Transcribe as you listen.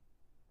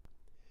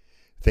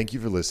Thank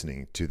you for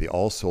listening to the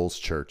All Souls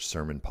Church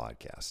Sermon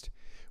Podcast.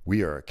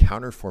 We are a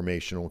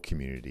counter-formational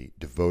community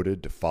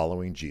devoted to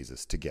following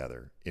Jesus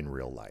together in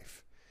real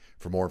life.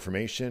 For more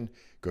information,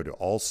 go to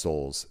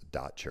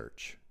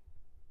allsouls.church.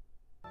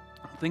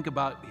 Think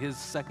about his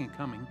second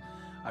coming.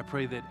 I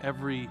pray that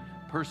every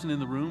person in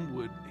the room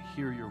would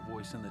hear your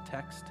voice in the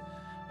text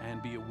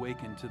and be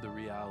awakened to the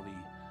reality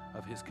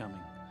of his coming.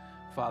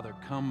 Father,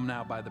 come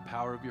now by the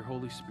power of your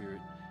Holy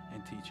Spirit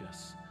and teach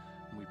us.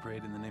 And we pray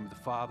it in the name of the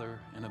Father,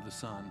 and of the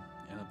Son,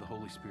 and of the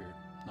Holy Spirit.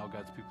 And all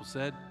God's people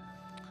said,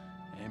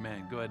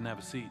 amen. Go ahead and have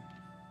a seat.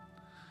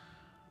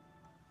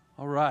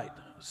 All right.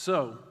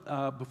 So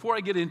before I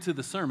get into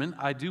the sermon,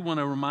 I do want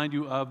to remind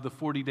you of the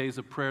 40 days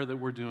of prayer that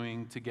we're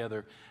doing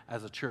together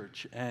as a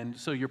church. And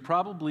so you're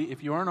probably,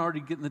 if you aren't already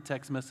getting the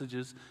text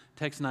messages,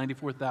 text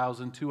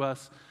 94,000 to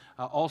us,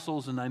 All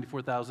Souls and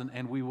 94,000,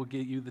 and we will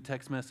get you the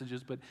text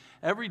messages. But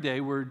every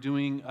day we're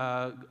doing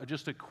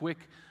just a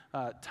quick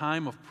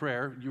time of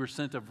prayer. You were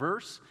sent a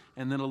verse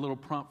and then a little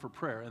prompt for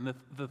prayer. And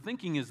the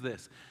thinking is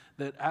this,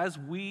 that as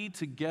we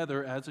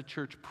together as a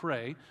church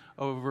pray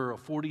over a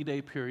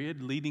 40-day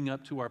period leading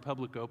up to our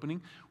public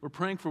opening, we're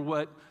praying for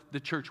what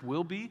the church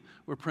will be,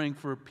 we're praying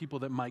for people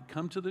that might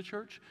come to the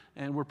church,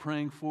 and we're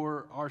praying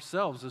for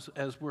ourselves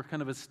as we're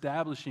kind of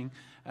establishing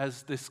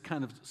as this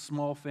kind of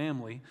small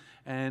family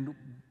and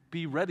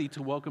be ready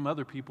to welcome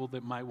other people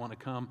that might want to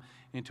come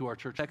into our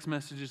church. Text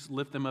messages,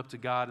 lift them up to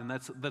God, and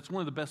that's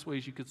one of the best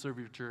ways you could serve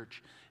your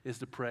church is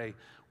to pray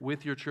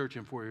with your church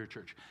and for your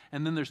church.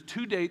 And then there's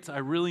two dates I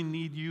really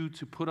need you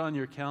to put on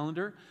your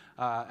calendar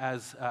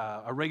as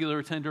a regular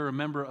attender, a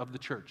member of the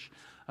church.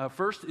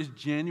 First is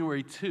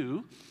January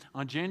 2.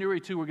 On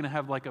January 2, we're going to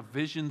have like a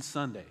Vision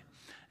Sunday.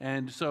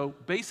 And so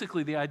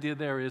basically the idea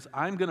there is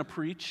I'm going to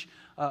preach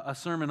a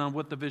sermon on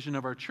what the vision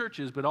of our church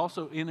is, but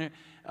also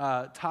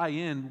tie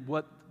in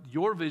what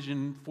your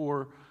vision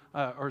for,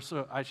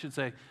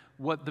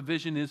 what the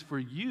vision is for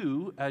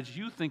you as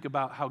you think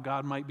about how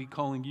God might be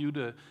calling you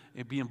to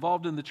be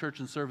involved in the church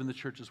and serve in the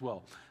church as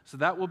well. So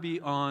that will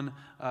be on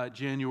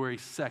January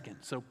 2nd.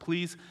 So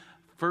please,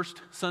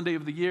 first Sunday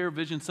of the year,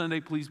 Vision Sunday,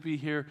 please be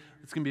here.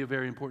 It's going to be a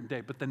very important day.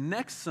 But the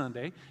next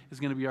Sunday is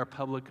going to be our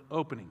public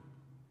opening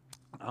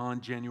on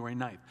January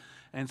 9th.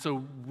 And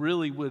so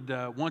really would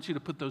want you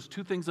to put those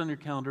two things on your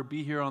calendar,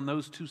 be here on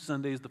those two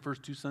Sundays, the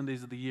first two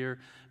Sundays of the year,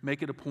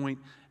 make it a point,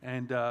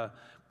 and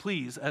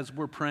please, as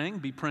we're praying,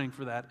 be praying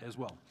for that as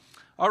well.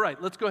 All right,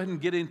 let's go ahead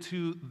and get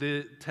into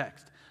the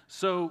text.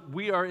 So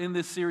we are in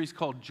this series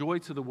called Joy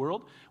to the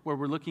World, where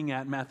we're looking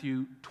at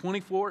Matthew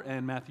 24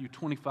 and Matthew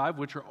 25,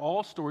 which are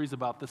all stories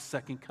about the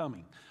second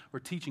coming, or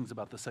teachings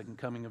about the second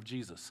coming of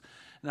Jesus.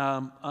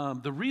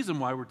 The reason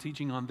why we're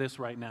teaching on this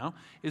right now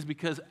is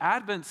because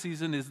Advent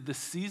season is the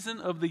season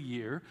of the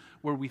year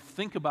where we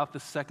think about the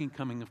second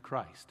coming of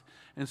Christ.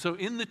 And so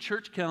in the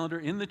church calendar,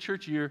 in the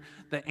church year,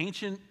 the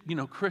ancient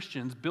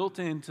Christians built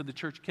into the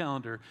church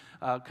calendar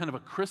kind of a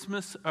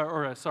Christmas,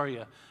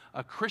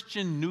 a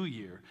Christian New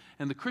Year.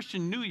 And the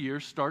Christian New Year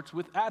starts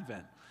with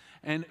Advent.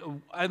 And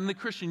in the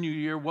Christian New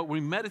Year, what we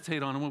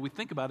meditate on and what we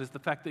think about is the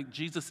fact that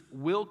Jesus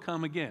will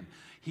come again.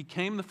 He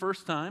came the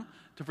first time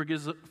to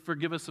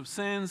forgive us of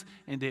sins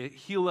and to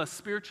heal us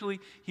spiritually.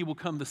 He will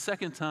come the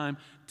second time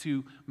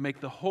to make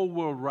the whole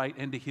world right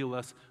and to heal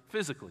us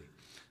physically.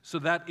 So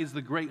that is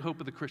the great hope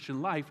of the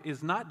Christian life,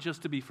 is not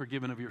just to be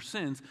forgiven of your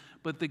sins,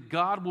 but that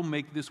God will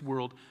make this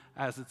world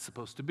as it's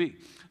supposed to be.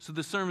 So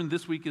the sermon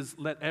this week is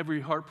Let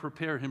Every Heart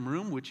Prepare Him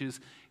Room, which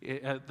is,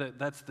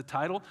 that's the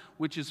title,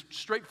 which is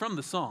straight from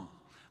the song.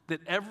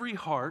 That every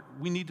heart,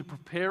 we need to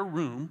prepare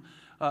room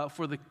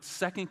for the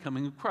second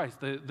coming of Christ,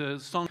 the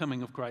song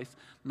coming of Christ,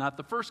 not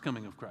the first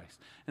coming of Christ.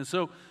 And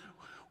so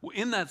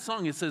in that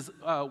song it says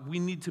we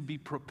need to be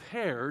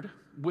prepared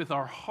with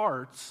our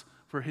hearts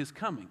for His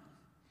coming.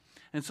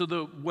 And so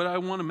what I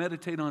want to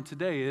meditate on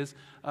today is,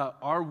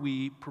 are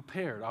we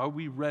prepared? Are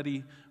we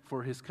ready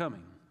for His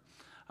coming?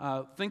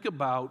 Think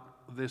about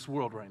this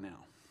world right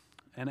now.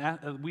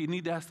 And we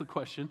need to ask the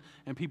question,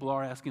 and people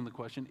are asking the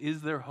question,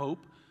 is there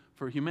hope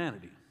for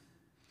humanity?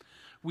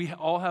 We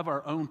all have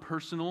our own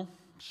personal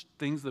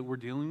things that we're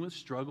dealing with,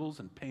 struggles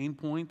and pain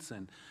points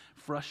and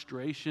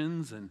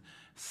frustrations and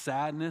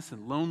sadness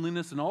and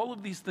loneliness and all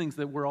of these things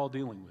that we're all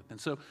dealing with.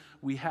 And so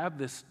we have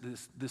this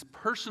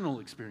personal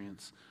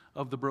experience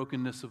of the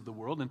brokenness of the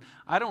world. And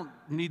I don't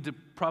need to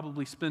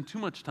probably spend too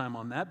much time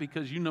on that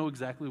because you know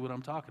exactly what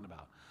I'm talking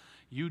about.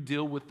 You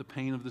deal with the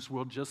pain of this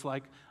world just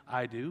like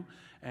I do.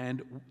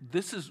 And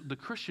this is the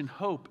Christian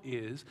hope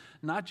is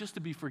not just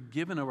to be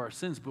forgiven of our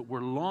sins, but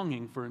we're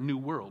longing for a new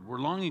world. We're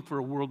longing for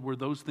a world where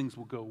those things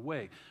will go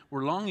away.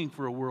 We're longing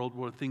for a world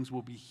where things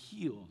will be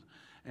healed.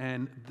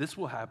 And this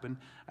will happen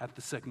at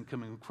the second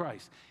coming of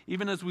Christ.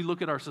 Even as we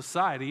look at our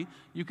society,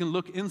 you can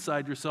look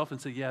inside yourself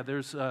and say, yeah,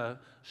 there's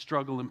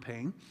struggle and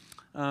pain.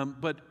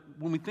 But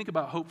when we think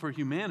about hope for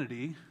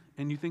humanity,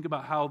 and you think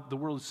about how the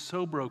world is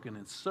so broken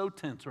and so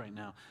tense right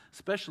now,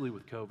 especially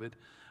with COVID,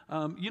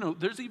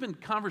 there's even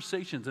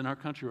conversations in our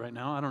country right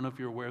now, I don't know if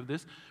you're aware of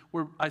this,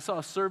 where I saw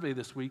a survey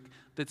this week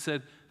that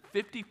said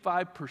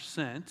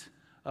 55%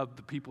 of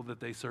the people that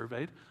they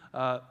surveyed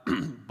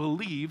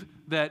believe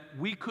that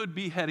we could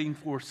be heading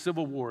for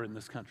civil war in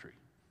this country.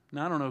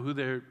 Now, I don't know who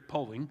they're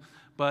polling,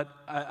 but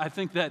I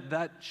think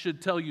that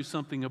should tell you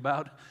something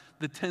about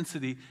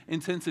the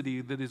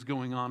intensity that is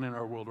going on in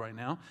our world right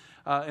now.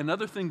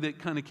 Another thing that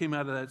kind of came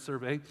out of that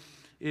survey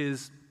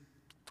is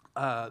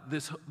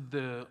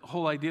the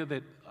whole idea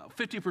that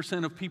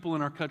 50% of people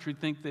in our country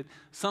think that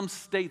some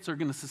states are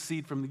going to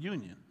secede from the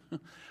Union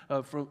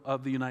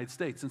of the United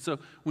States. And so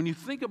when you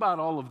think about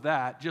all of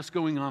that just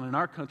going on in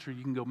our country,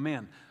 you can go,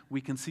 man, we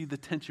can see the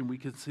tension, we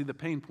can see the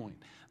pain point.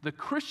 The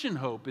Christian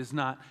hope is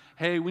not,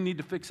 hey, we need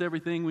to fix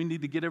everything, we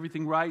need to get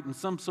everything right, and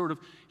some sort of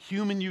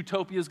human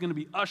utopia is going to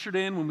be ushered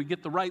in when we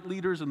get the right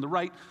leaders and the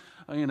right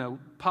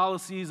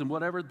policies and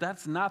whatever.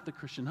 That's not the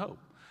Christian hope.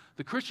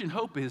 The Christian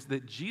hope is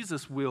that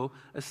Jesus will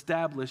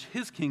establish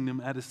his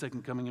kingdom at his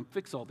second coming and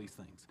fix all these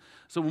things.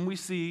 So when we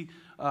see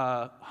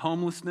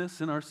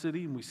homelessness in our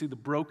city and we see the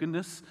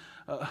brokenness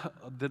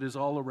that is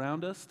all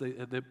around us,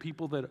 the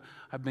people that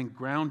have been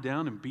ground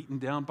down and beaten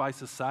down by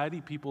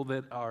society, people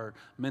that are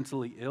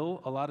mentally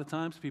ill a lot of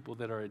times, people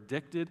that are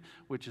addicted,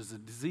 which is a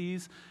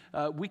disease,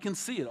 we can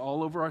see it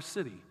all over our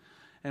city.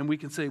 And we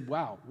can say,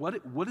 wow,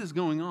 what is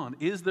going on?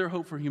 Is there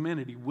hope for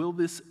humanity? Will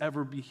this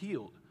ever be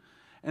healed?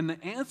 And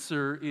the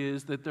answer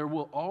is that there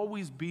will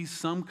always be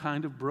some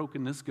kind of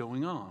brokenness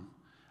going on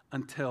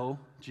until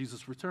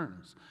Jesus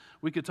returns.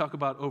 We could talk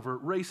about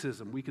overt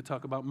racism. We could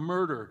talk about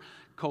murder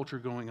culture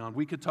going on.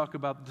 We could talk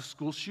about the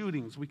school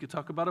shootings. We could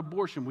talk about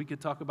abortion. We could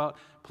talk about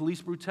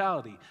police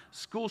brutality.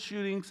 School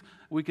shootings.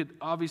 We could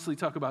obviously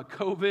talk about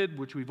COVID,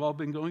 which we've all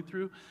been going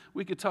through.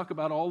 We could talk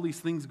about all these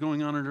things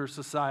going on in our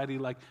society,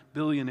 like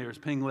billionaires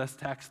paying less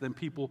tax than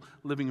people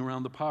living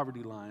around the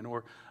poverty line.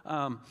 Or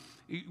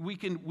we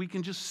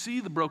can just see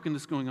the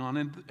brokenness going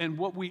on. And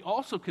what we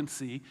also can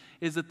see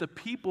is that the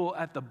people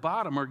at the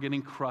bottom are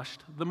getting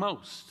crushed the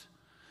most.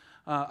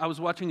 I was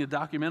watching a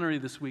documentary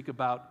this week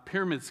about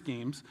pyramid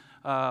schemes,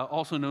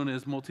 also known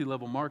as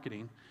multi-level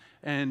marketing.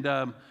 And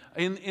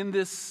in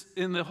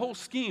the whole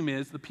scheme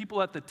is the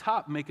people at the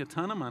top make a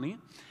ton of money,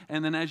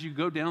 and then as you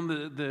go down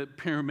the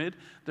pyramid,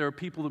 there are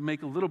people that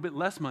make a little bit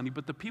less money,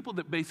 but the people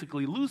that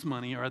basically lose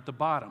money are at the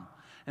bottom,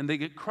 and they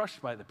get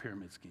crushed by the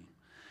pyramid scheme.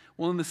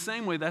 Well, in the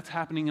same way, that's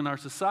happening in our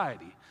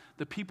society.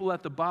 The people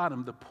at the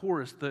bottom, the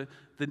poorest, the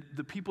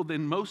people that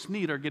in most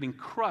need are getting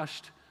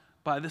crushed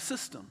by the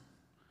system.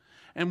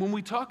 And when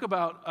we talk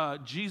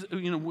about Jesus,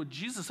 what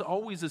Jesus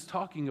always is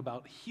talking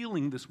about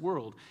healing this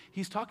world,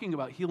 he's talking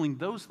about healing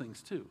those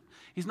things too.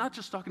 He's not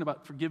just talking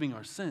about forgiving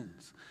our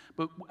sins,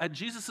 but at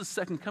Jesus'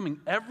 second coming,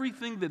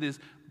 everything that is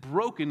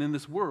broken in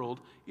this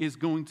world is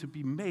going to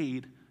be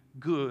made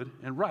good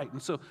and right.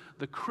 And so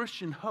the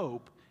Christian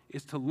hope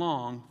is to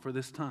long for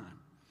this time.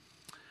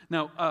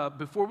 Now,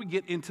 before we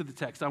get into the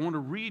text, I want to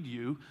read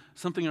you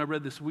something I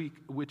read this week,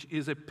 which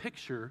is a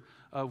picture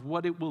of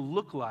what it will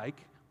look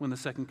like when the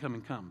second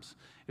coming comes.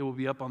 It will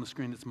be up on the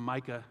screen. It's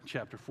Micah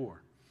chapter 4.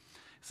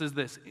 It says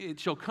this, "It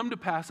shall come to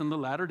pass in the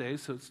latter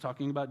days," so it's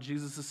talking about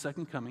Jesus'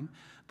 second coming,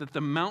 "that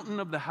the mountain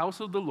of the house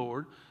of the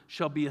Lord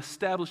shall be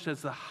established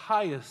as the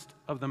highest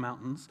of the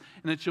mountains,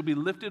 and it shall be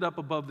lifted up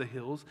above the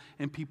hills,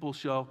 and people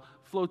shall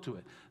flow to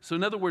it." So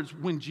in other words,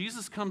 when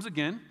Jesus comes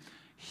again,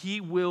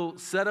 he will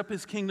set up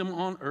his kingdom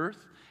on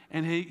earth,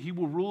 and he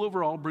will rule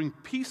over all, bring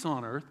peace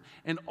on earth,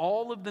 and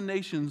all of the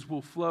nations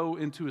will flow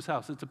into his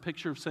house. It's a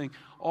picture of saying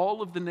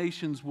all of the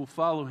nations will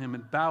follow him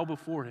and bow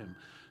before him.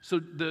 So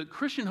the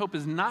Christian hope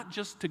is not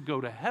just to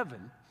go to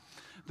heaven.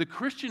 The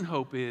Christian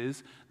hope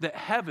is that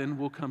heaven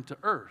will come to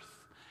earth,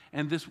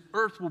 and this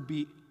earth will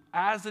be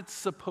as it's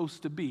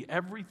supposed to be.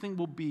 Everything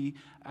will be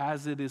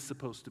as it is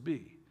supposed to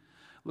be.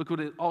 Look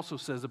what it also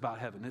says about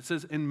heaven. It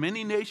says, "And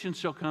many nations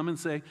shall come and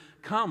say,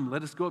 'Come,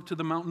 let us go up to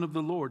the mountain of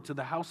the Lord, to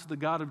the house of the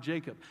God of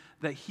Jacob,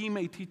 that he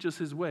may teach us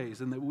his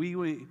ways, and that we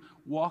may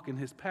walk in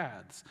his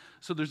paths.'"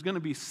 So there's going to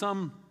be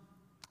some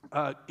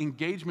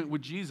engagement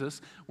with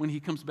Jesus when he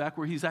comes back,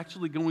 where he's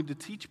actually going to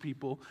teach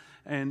people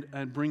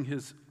and bring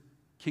his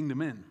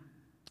kingdom in.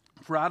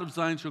 "For out of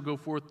Zion shall go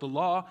forth the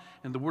law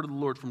and the word of the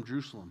Lord from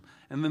Jerusalem."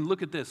 And then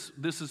look at this.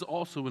 This is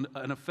also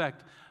an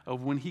effect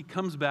of when he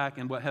comes back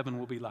and what heaven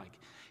will be like.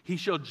 "He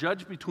shall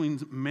judge between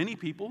many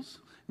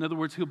peoples." In other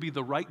words, he'll be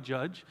the right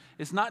judge.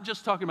 It's not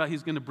just talking about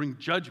he's going to bring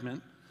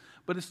judgment,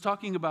 but it's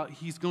talking about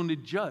he's going to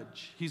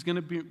judge. He's going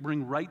to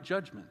bring right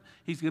judgment.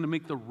 He's going to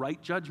make the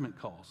right judgment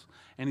calls,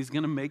 and he's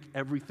going to make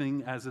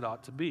everything as it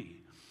ought to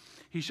be.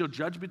 "He shall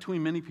judge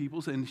between many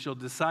peoples, and shall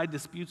decide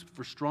disputes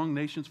for strong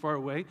nations far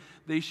away.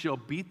 They shall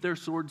beat their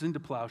swords into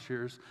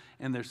plowshares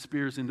and their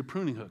spears into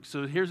pruning hooks."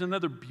 So here's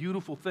another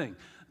beautiful thing.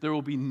 There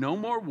will be no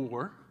more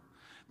war.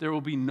 There will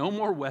be no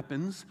more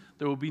weapons.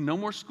 There will be no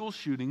more school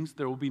shootings.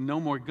 There will be no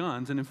more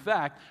guns. And in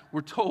fact,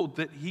 we're told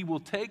that he will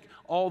take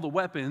all the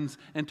weapons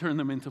and turn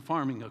them into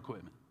farming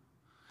equipment.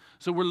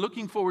 So we're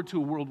looking forward to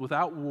a world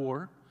without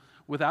war,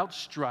 without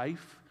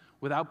strife,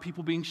 without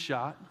people being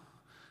shot.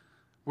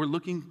 We're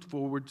looking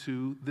forward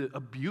to a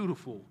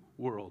beautiful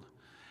world.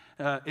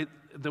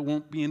 there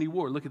won't be any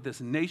war. Look at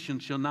this. Nation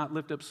shall not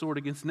lift up sword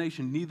against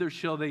nation, neither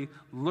shall they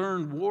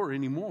learn war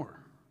anymore.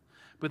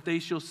 But they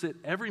shall sit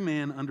every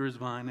man under his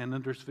vine and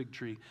under his fig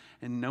tree,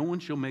 and no one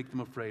shall make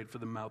them afraid, for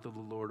the mouth of the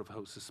Lord of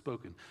hosts has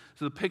spoken.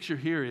 So the picture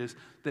here is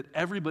that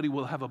everybody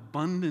will have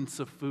abundance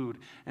of food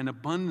and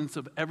abundance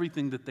of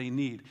everything that they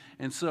need.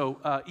 And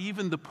so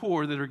even the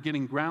poor that are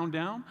getting ground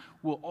down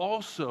will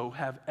also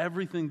have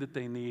everything that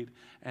they need,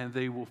 and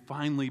they will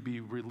finally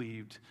be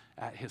relieved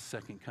at his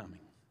second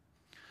coming.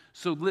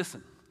 So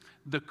listen.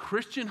 The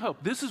Christian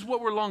hope, this is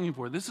what we're longing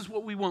for. This is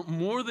what we want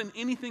more than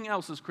anything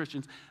else as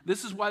Christians.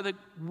 This is why the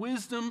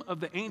wisdom of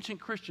the ancient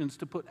Christians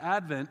to put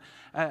Advent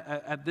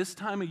at this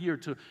time of year,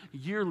 to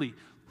yearly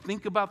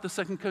think about the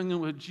second coming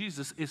of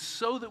Jesus, is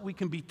so that we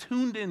can be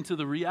tuned into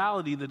the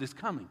reality that is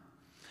coming.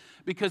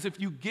 Because if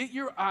you get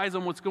your eyes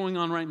on what's going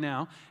on right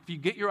now, if you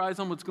get your eyes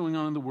on what's going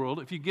on in the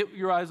world, if you get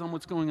your eyes on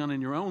what's going on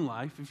in your own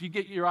life, if you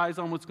get your eyes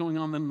on what's going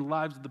on in the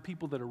lives of the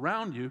people that are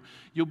around you,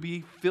 you'll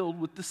be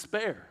filled with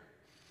despair.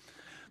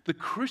 The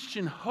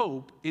Christian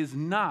hope is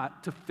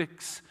not to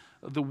fix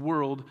the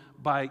world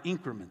by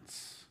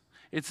increments.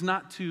 It's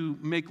not to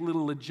make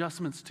little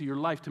adjustments to your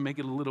life to make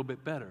it a little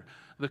bit better.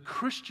 The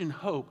Christian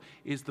hope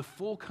is the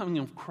full coming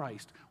of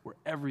Christ, where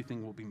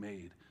everything will be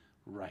made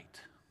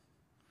right.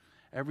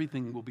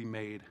 Everything will be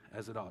made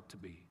as it ought to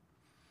be.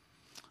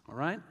 All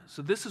right?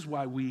 So this is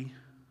why we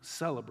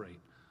celebrate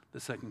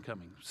the second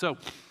coming. So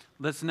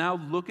let's now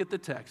look at the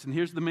text. And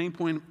here's the main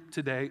point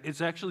today.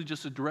 It's actually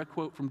just a direct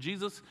quote from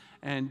Jesus,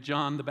 and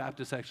John the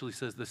Baptist actually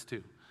says this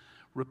too.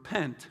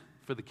 Repent,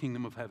 for the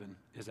kingdom of heaven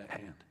is at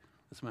hand.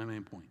 That's my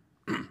main point.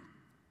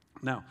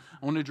 Now,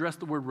 I want to address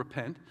the word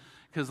repent,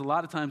 because a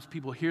lot of times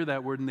people hear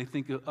that word and they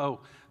think,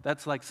 oh,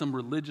 that's like some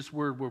religious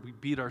word where we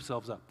beat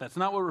ourselves up. That's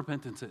not what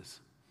repentance is.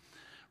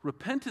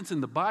 Repentance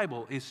in the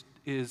Bible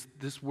is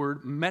this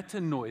word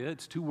metanoia.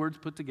 It's two words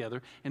put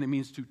together, and it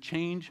means to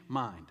change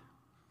mind.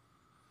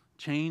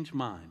 Change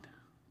mind.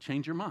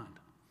 Change your mind.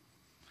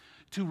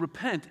 To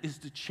repent is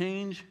to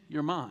change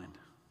your mind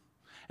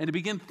and to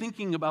begin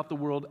thinking about the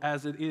world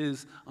as it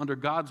is under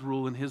God's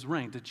rule and his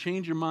reign. To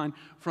change your mind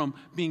from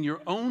being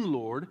your own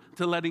Lord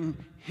to letting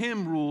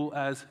him rule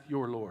as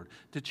your Lord.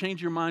 To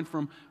change your mind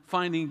from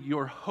finding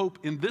your hope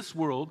in this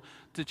world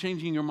to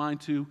changing your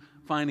mind to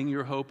finding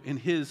your hope in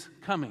his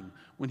coming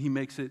when he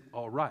makes it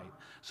all right.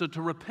 So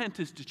to repent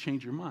is to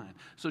change your mind.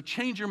 So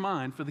change your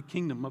mind, for the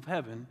kingdom of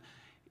heaven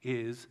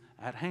is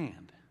at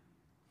hand.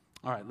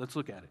 All right, let's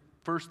look at it.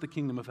 First, the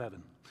kingdom of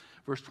heaven.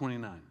 Verse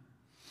 29.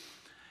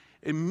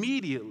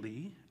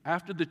 Immediately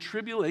after the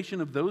tribulation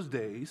of those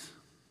days,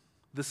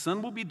 the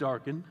sun will be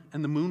darkened,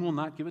 and the moon will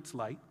not give its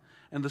light,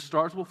 and the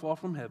stars will fall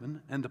from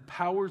heaven, and the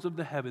powers of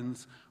the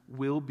heavens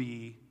will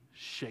be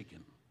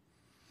shaken.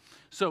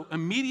 So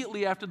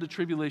immediately after the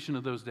tribulation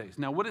of those days.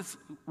 Now, what it's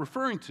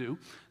referring to,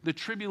 the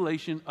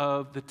tribulation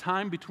of the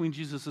time between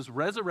Jesus'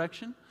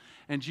 resurrection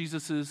and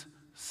Jesus'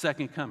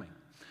 second coming.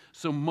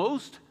 So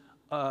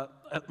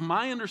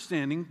my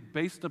understanding,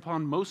 based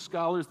upon most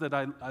scholars that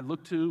I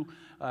look to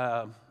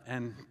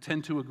and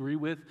tend to agree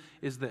with,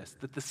 is this,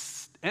 that the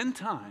end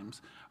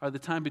times are the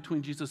time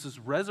between Jesus'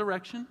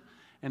 resurrection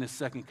and his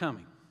second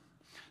coming.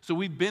 So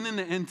we've been in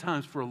the end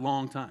times for a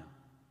long time.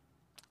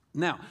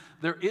 Now,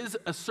 there is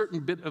a certain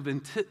bit of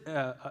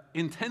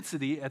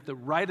intensity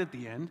right at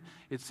the end,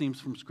 it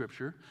seems from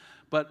Scripture,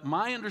 but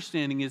my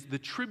understanding is the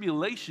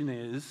tribulation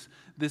is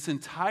this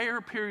entire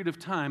period of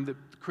time that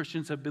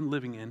Christians have been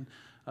living in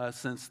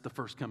since the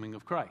first coming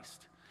of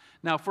Christ.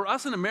 Now, for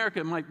us in America,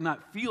 it might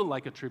not feel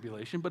like a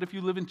tribulation, but if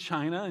you live in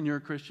China and you're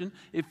a Christian,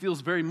 it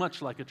feels very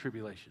much like a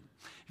tribulation.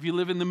 If you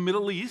live in the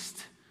Middle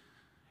East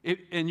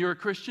and you're a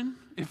Christian,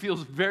 it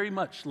feels very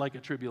much like a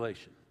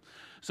tribulation.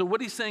 So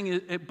what he's saying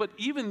is, but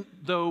even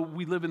though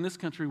we live in this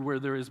country where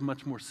there is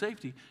much more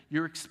safety,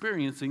 you're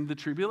experiencing the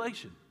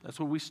tribulation. That's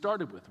what we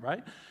started with,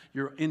 right?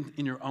 You're in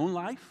your own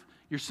life,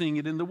 you're seeing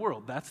it in the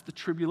world. That's the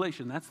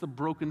tribulation. That's the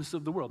brokenness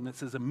of the world. And it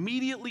says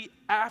immediately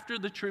after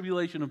the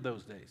tribulation of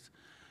those days,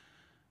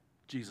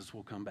 Jesus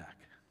will come back.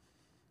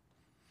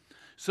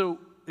 So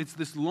it's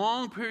this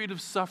long period of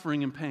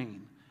suffering and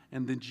pain,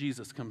 and then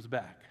Jesus comes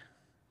back.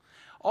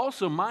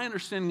 Also, my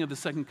understanding of the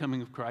second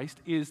coming of Christ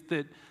is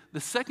that the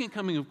second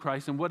coming of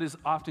Christ and what is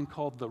often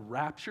called the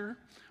rapture,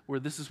 where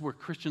this is where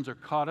Christians are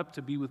caught up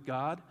to be with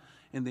God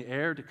in the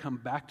air to come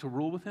back to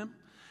rule with him,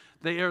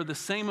 they are the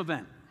same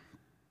event,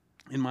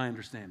 in my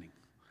understanding.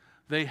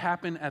 They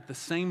happen at the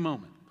same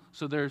moment.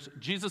 So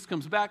Jesus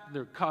comes back,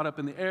 they're caught up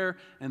in the air,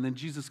 and then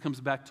Jesus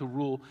comes back to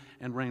rule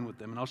and reign with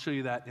them. And I'll show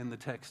you that in the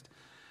text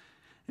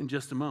in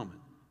just a moment.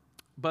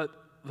 But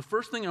the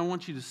first thing I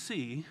want you to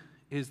see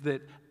is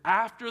that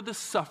after the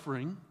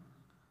suffering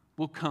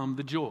will come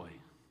the joy.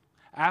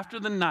 After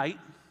the night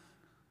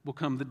will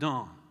come the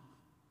dawn.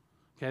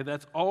 Okay,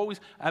 there's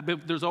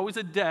always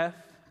a death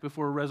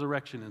before a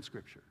resurrection in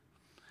Scripture.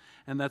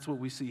 And that's what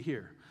we see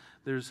here.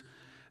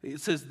 It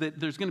says that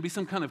there's going to be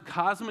some kind of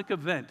cosmic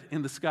event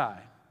in the sky.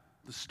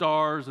 The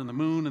stars and the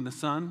moon and the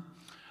sun.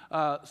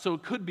 So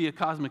it could be a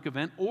cosmic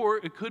event, or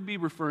it could be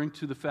referring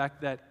to the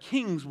fact that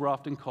kings were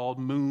often called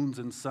moons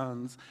and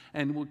suns,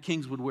 and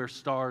kings would wear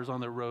stars on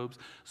their robes.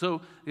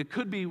 So it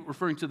could be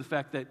referring to the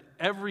fact that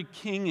every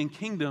king and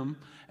kingdom,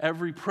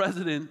 every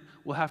president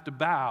will have to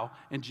bow,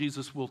 and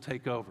Jesus will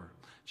take over.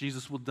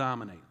 Jesus will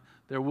dominate.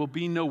 There will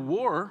be no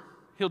war.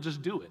 He'll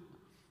just do it.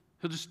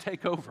 He'll just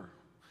take over,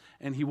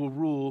 and he will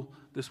rule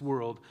this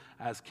world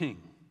as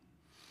king.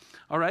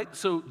 All right,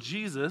 so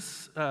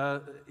Jesus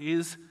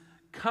is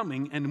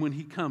coming, and when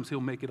he comes, he'll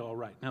make it all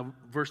right. Now,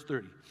 verse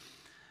 30.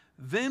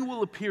 Then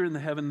will appear in the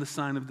heaven the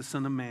sign of the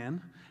Son of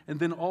Man, and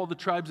then all the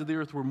tribes of the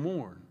earth will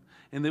mourn,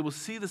 and they will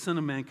see the Son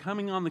of Man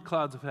coming on the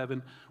clouds of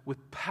heaven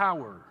with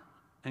power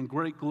and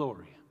great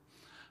glory.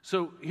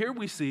 So here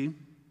we see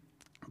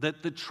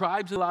that the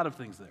tribes, a lot of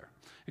things there.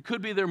 It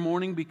could be they're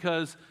mourning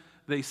because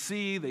they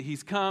see that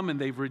he's come and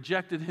they've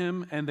rejected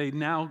him, and they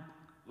now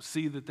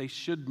see that they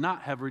should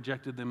not have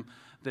rejected them,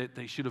 that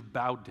they should have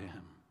bowed to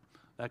him.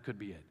 That could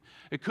be it.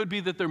 It could be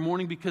that they're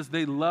mourning because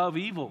they love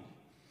evil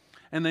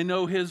and they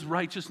know his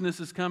righteousness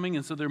is coming,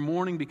 and so they're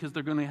mourning because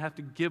they're going to have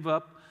to give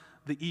up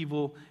the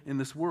evil in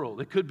this world.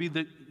 It could be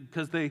that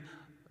because they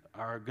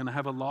are going to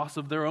have a loss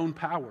of their own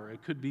power.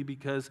 It could be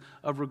because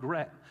of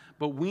regret.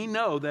 But we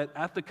know that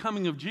at the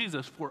coming of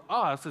Jesus, for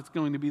us, it's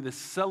going to be this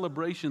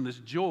celebration, this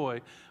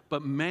joy,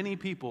 but many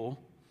people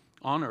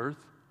on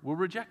earth will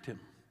reject him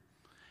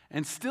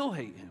and still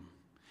hate him,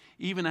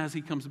 even as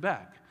he comes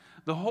back.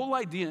 The whole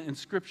idea in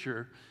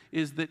Scripture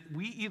is that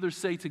we either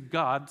say to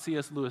God,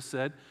 C.S. Lewis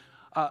said,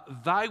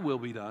 thy will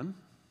be done,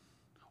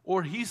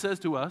 or he says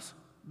to us,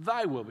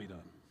 thy will be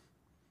done.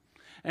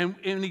 And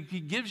if he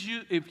gives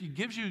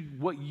you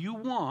what you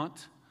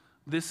want,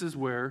 this is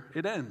where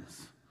it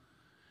ends.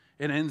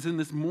 It ends in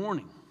this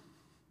mourning.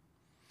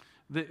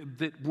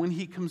 That when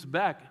he comes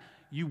back,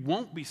 you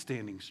won't be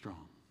standing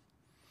strong.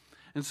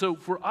 And so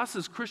for us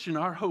as Christian,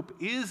 our hope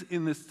is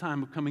in this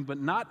time of coming, but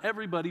not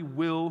everybody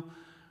will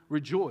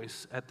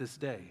rejoice at this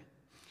day.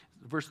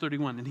 Verse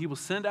 31, and he will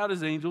send out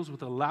his angels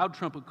with a loud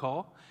trumpet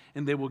call,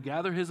 and they will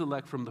gather his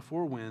elect from the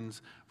four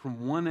winds,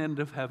 from one end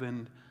of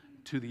heaven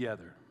to the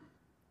other.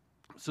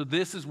 So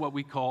this is what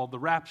we call the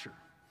rapture.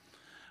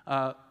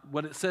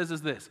 What it says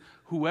is this: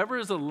 whoever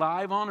is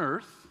alive on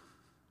earth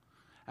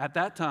at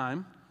that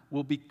time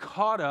will be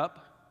caught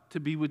up to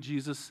be with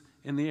Jesus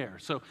in the air.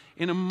 So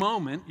in a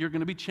moment, you're going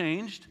to be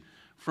changed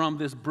from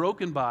this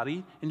broken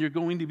body, and you're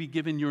going to be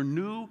given your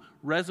new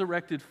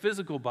resurrected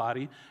physical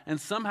body, and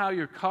somehow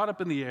you're caught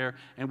up in the air,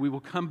 and we will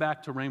come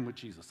back to reign with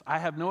Jesus. I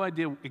have no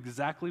idea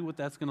exactly what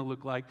that's going to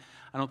look like.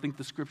 I don't think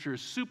the Scripture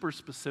is super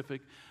specific,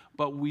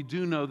 but we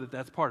do know that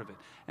that's part of it.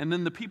 And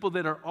then the people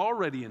that are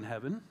already in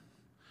heaven,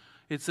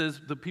 it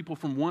says the people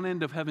from one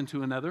end of heaven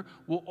to another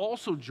will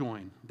also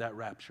join that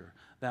rapture,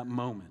 that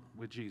moment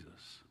with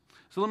Jesus.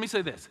 So let me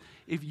say this.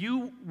 If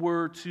you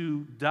were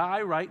to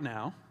die right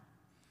now,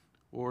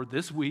 or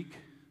this week,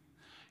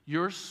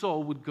 your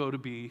soul would go to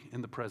be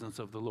in the presence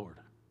of the Lord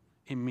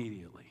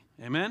immediately.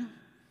 Amen?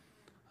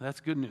 That's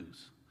good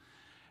news.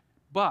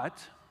 But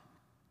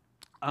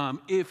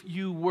if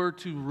you were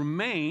to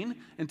remain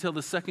until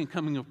the second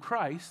coming of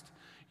Christ,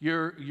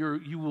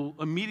 you will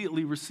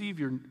immediately receive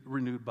your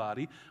renewed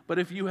body. But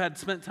if you had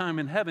spent time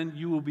in heaven,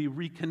 you will be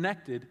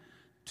reconnected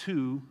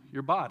to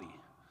your body.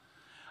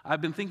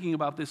 I've been thinking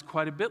about this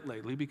quite a bit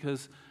lately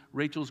because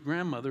Rachel's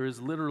grandmother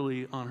is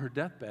literally on her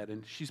deathbed,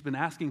 and she's been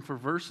asking for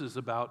verses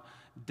about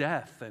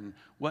death and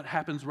what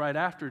happens right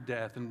after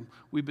death, and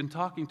we've been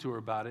talking to her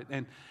about it,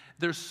 and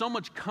there's so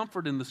much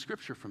comfort in the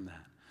Scripture from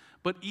that.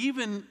 But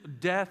even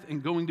death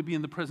and going to be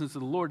in the presence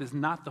of the Lord is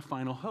not the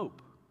final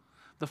hope.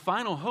 The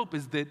final hope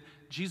is that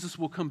Jesus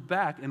will come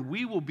back, and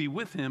we will be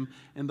with him,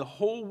 and the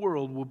whole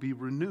world will be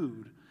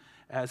renewed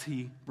as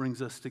he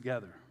brings us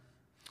together.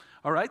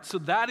 All right, so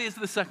that is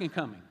the second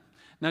coming.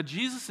 Now,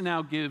 Jesus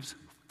now gives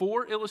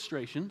 4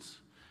 illustrations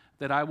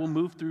that I will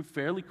move through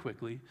fairly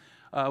quickly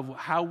of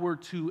how we're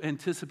to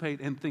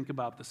anticipate and think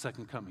about the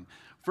second coming.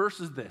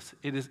 First is this: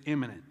 it is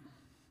imminent.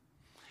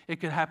 It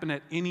could happen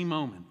at any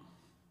moment.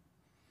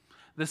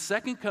 The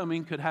second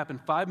coming could happen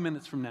 5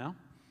 minutes from now,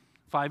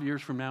 5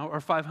 years from now, or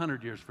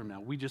 500 years from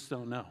now. We just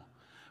don't know.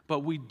 But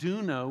we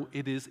do know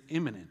it is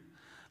imminent.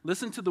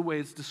 Listen to the way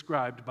it's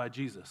described by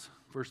Jesus.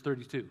 Verse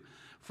 32.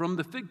 From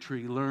the fig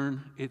tree,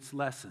 learn its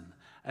lesson.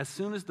 As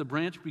soon as the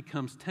branch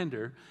becomes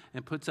tender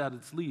and puts out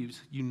its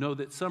leaves, you know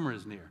that summer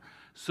is near.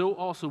 So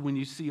also, when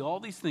you see all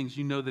these things,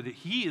 you know that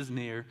he is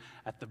near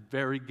at the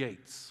very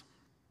gates.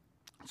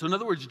 So in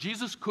other words,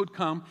 Jesus could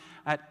come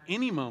at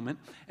any moment,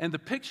 and the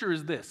picture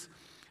is this.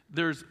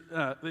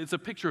 It's a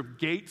picture of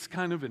gates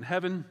kind of in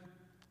heaven,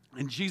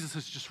 and Jesus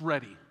is just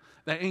ready.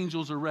 The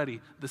angels are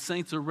ready. The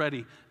saints are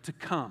ready to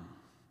come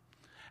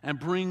and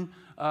bring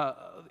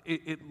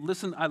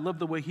listen, I love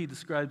the way he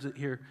describes it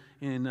here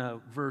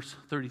in verse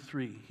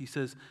 33. He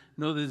says,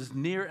 "No, that is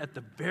near at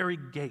the very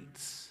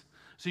gates."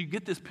 So you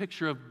get this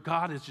picture of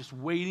God is just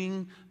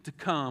waiting to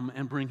come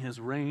and bring his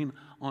reign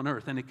on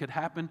earth, and it could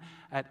happen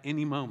at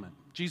any moment.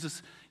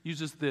 Jesus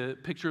uses the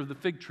picture of the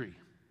fig tree.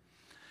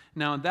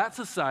 Now, in that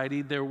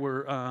society, there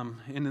were, and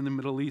in the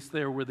Middle East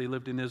there where they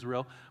lived in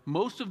Israel,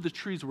 most of the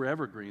trees were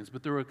evergreens,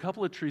 but there were a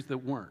couple of trees that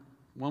weren't.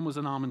 One was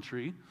an almond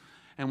tree,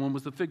 and one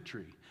was the fig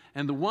tree.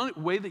 And the one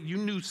way that you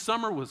knew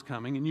summer was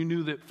coming and you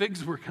knew that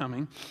figs were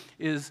coming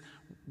is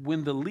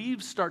when the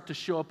leaves start to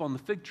show up on the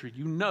fig tree,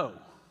 you know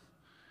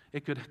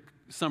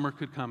summer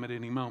could come at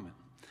any moment.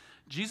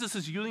 Jesus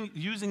is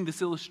using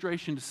this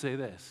illustration to say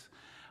this.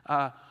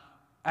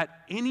 At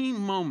any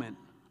moment,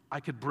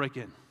 I could break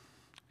in.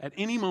 At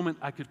any moment,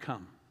 I could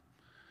come.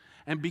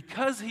 And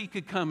because he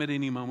could come at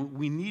any moment,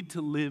 we need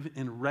to live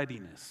in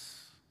readiness.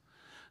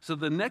 So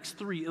the next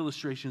three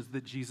illustrations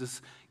that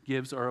Jesus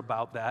gives are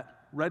about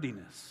that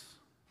readiness.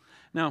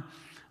 Now,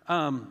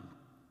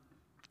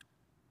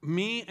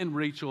 me and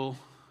Rachel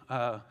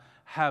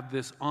have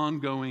this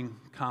ongoing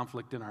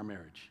conflict in our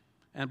marriage.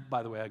 And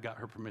by the way, I got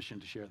her permission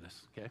to share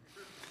this, okay?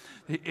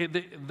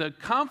 The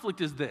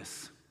conflict is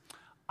this.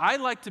 I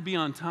like to be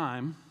on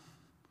time,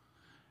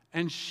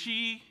 and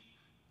she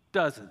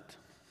doesn't.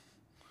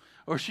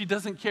 Or she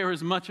doesn't care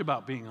as much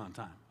about being on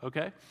time,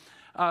 okay?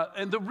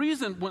 And the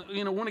reason,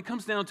 when it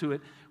comes down to it,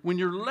 when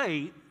you're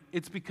late,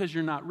 it's because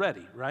you're not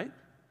ready, right?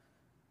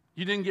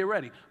 You didn't get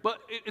ready.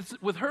 But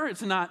with her,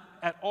 it's not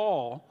at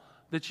all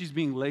that she's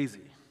being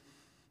lazy.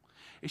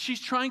 She's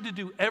trying to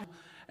do everything.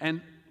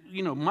 And,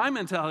 my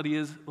mentality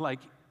is like,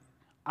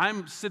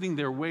 I'm sitting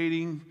there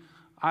waiting.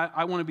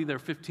 I want to be there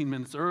 15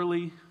 minutes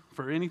early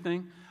for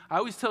anything. I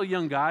always tell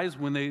young guys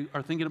when they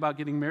are thinking about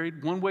getting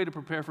married, one way to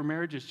prepare for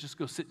marriage is just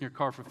go sit in your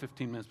car for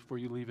 15 minutes before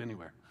you leave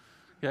anywhere,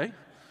 okay?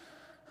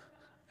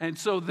 And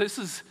so this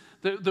is,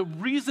 the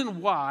reason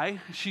why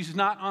she's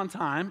not on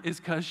time is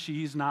because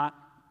she's not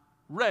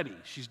ready.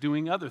 She's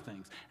doing other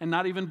things, and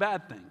not even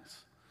bad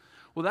things.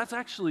 Well, that's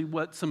actually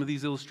what some of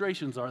these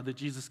illustrations are that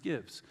Jesus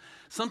gives.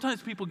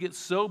 Sometimes people get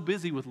so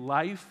busy with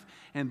life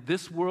and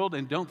this world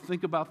and don't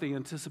think about the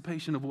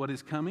anticipation of what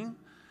is coming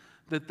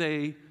that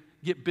they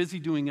get busy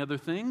doing other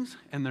things,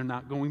 and they're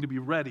not going to be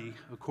ready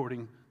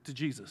according to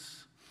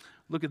Jesus.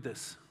 Look at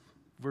this,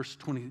 verse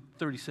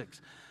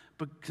 36.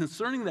 But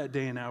concerning that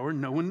day and hour,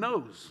 no one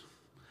knows,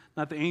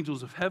 not the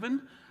angels of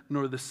heaven,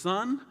 nor the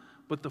Son,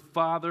 but the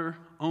Father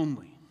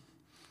only.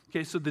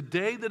 Okay, so the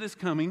day that is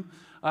coming,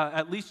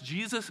 at least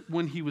Jesus,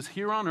 when he was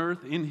here on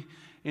earth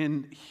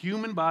in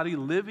human body,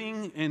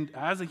 living and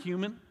as a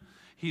human,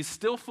 he's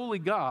still fully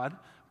God,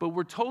 but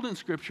we're told in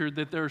Scripture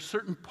that there are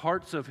certain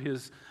parts of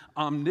his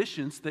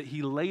omniscience that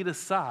he laid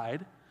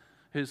aside,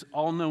 his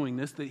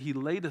all-knowingness that he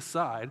laid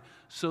aside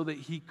so that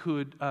he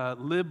could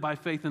live by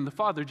faith in the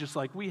Father just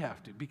like we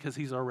have to, because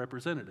he's our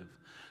representative.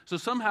 So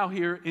somehow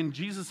here in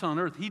Jesus on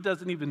earth, he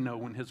doesn't even know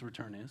when his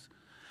return is,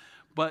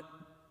 but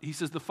he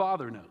says the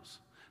Father knows.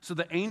 So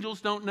the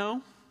angels don't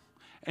know.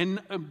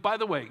 And by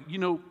the way,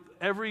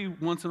 every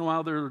once in a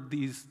while there are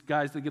these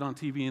guys that get on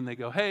TV and they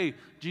go, hey,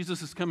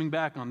 Jesus is coming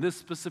back on this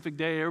specific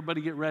day, everybody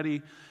get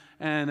ready.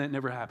 And it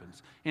never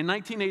happens. In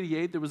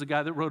 1988, there was a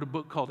guy that wrote a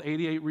book called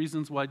 88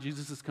 Reasons Why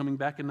Jesus is Coming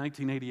Back in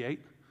 1988.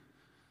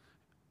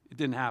 It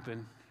didn't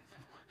happen.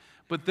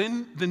 But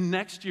then the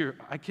next year,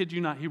 I kid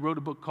you not, he wrote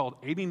a book called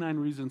 89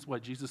 Reasons Why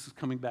Jesus is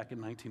Coming Back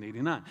in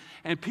 1989.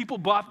 And people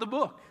bought the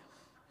book.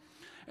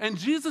 And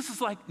Jesus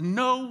is like,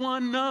 no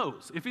one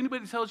knows. If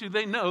anybody tells you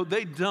they know,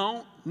 they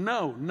don't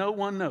know. No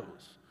one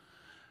knows.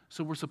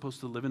 So we're supposed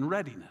to live in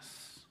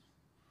readiness.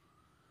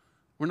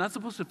 We're not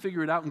supposed to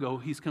figure it out and go,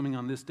 he's coming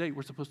on this date.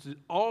 We're supposed to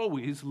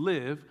always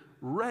live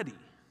ready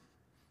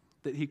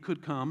that he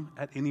could come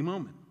at any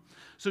moment.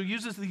 So he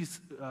uses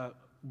these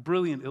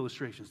brilliant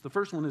illustrations. The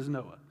first one is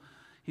Noah.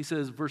 He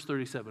says, verse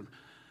 37,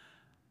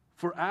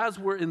 for as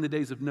were in the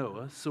days of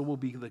Noah, so will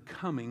be the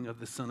coming of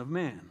the Son of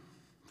Man.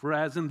 For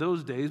as in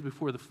those days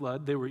before the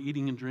flood, they were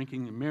eating and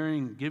drinking and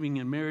marrying and giving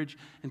in marriage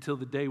until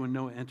the day when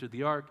Noah entered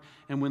the ark,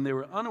 and when they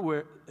were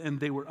unaware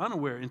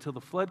until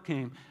the flood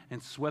came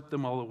and swept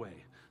them all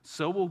away.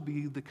 So will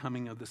be the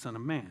coming of the Son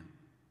of Man.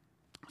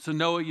 So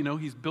Noah,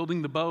 he's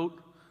building the boat.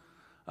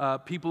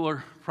 People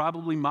are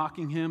probably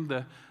mocking him.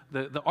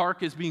 The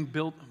ark is being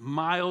built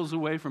miles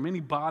away from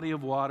any body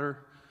of water.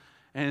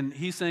 And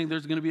he's saying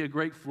there's going to be a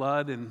great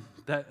flood, and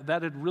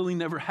that had really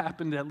never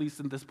happened, at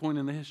least at this point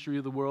in the history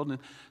of the world. And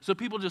so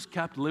people just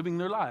kept living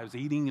their lives,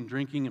 eating and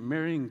drinking and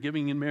marrying and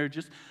giving in marriage,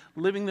 just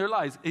living their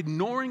lives,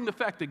 ignoring the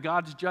fact that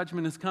God's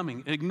judgment is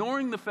coming,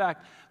 ignoring the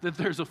fact that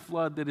there's a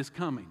flood that is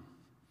coming.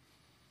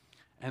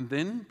 And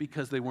then,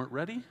 because they weren't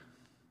ready,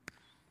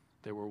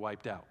 they were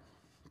wiped out.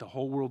 The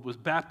whole world was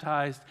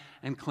baptized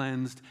and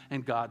cleansed,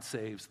 and God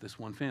saves this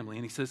one family.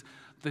 And he says,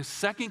 the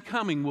second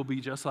coming will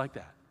be just like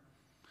that.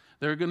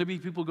 There are going to be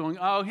people going,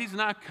 oh, he's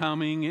not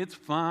coming, it's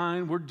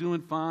fine, we're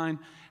doing fine,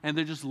 and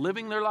they're just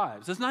living their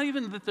lives. It's not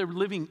even that they're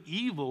living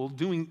evil,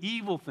 doing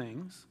evil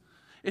things.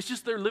 It's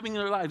just they're living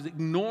their lives,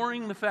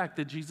 ignoring the fact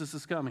that Jesus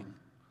is coming.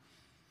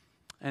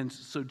 And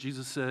so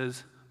Jesus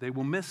says, they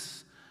will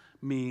miss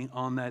me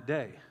on that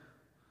day.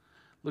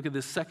 Look at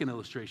this second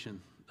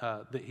illustration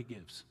that he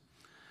gives.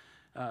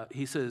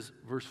 He says,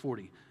 verse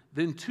 40,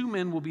 then two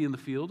men will be in the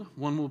field,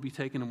 one will be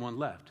taken and one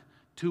left.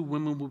 2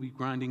 women will be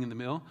grinding in the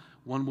mill,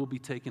 one will be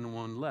taken and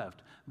one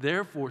left.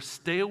 Therefore,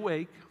 stay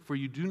awake, for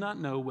you do not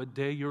know what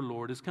day your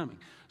Lord is coming.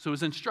 So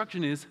his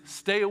instruction is,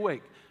 stay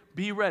awake,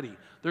 be ready.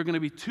 There are going to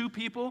be 2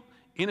 people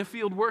in a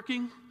field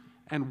working,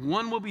 and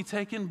one will be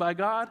taken by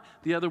God,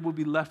 the other will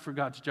be left for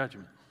God's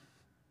judgment.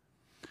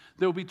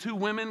 There will be 2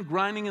 women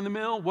grinding in the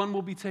mill, one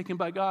will be taken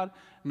by God,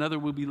 another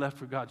will be left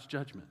for God's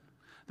judgment.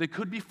 They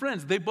could be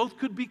friends. They both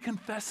could be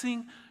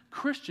confessing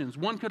Christians.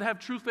 One could have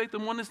true faith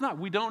and one is not.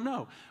 We don't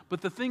know.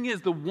 But the thing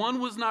is, the one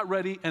was not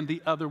ready and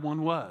the other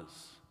one was.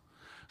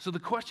 So the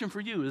question for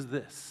you is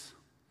this: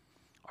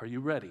 are you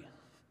ready?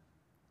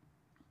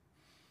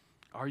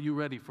 Are you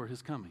ready for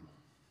his coming?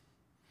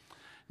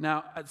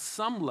 Now, at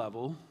some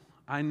level,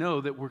 I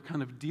know that we're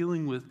kind of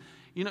dealing with,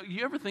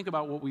 you ever think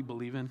about what we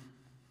believe in?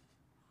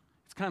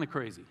 It's kind of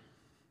crazy.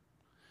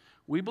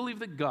 We believe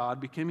that God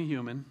became a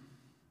human,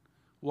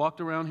 walked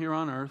around here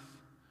on earth,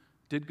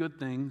 did good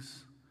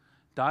things,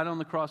 died on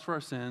the cross for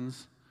our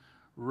sins,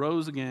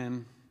 rose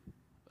again,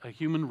 a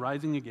human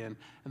rising again,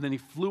 and then he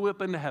flew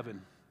up into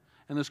heaven.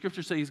 And the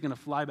scriptures say he's going to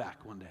fly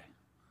back one day.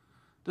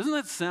 Doesn't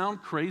that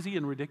sound crazy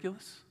and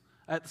ridiculous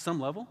at some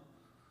level?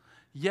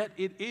 Yet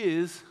it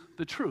is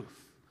the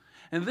truth.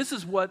 And this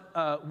is what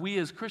we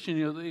as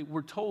Christians,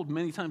 we're told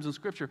many times in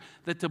Scripture,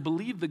 that to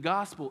believe the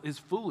gospel is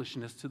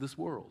foolishness to this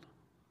world.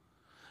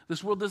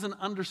 This world doesn't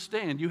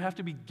understand. You have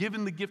to be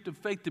given the gift of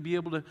faith to be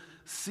able to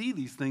see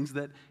these things,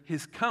 that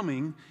his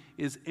coming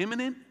is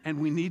imminent and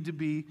we need to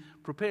be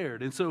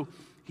prepared. And so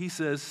he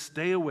says,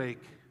 stay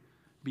awake,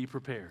 be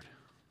prepared.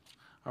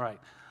 All right,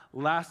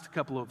 last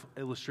couple of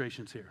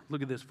illustrations here.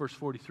 Look at this, verse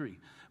 43.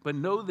 But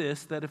know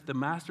this, that if the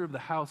master of the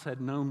house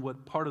had known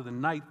what part of the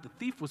night the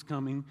thief was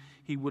coming,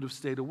 he would have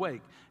stayed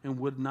awake and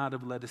would not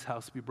have let his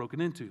house be broken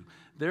into.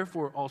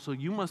 Therefore also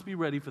you must be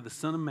ready, for the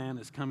Son of Man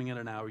is coming at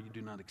an hour you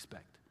do not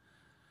expect.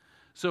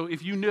 So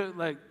if you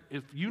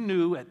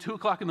knew at 2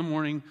 o'clock in the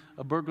morning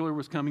a burglar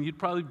was coming, you'd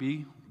probably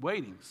be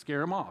waiting,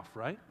 scare him off,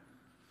 right?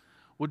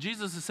 Well,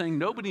 Jesus is saying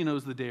nobody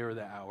knows the day or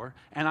the hour,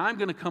 and I'm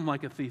going to come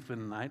like a thief in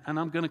the night, and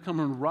I'm going to come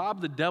and rob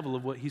the devil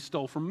of what he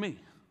stole from me.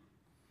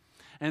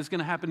 And it's going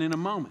to happen in a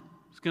moment.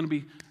 It's going to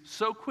be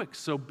so quick,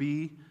 so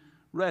be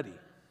ready.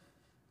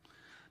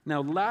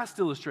 Now, last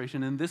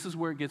illustration, and this is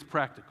where it gets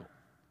practical,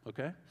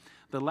 okay?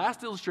 The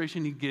last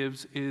illustration he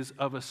gives is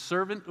of a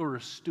servant or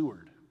a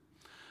steward.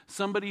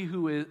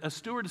 A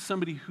steward is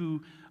somebody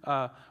who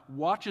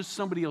watches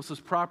somebody else's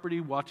property,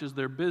 watches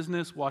their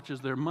business, watches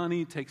their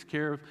money, takes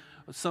care of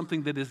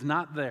something that is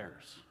not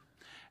theirs.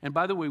 And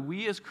by the way,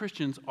 we as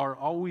Christians are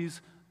always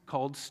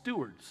called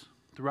stewards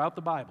throughout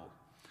the Bible.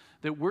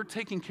 That we're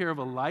taking care of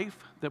a life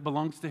that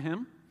belongs to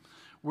him.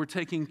 We're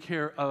taking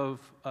care of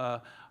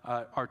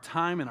our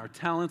time and our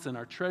talents and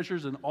our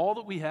treasures and all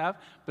that we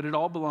have, but it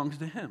all belongs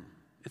to him.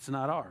 It's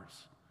not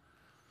ours.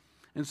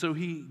 And so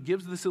he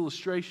gives this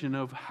illustration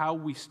of how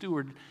we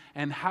steward,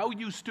 and how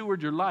you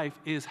steward your life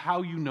is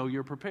how you know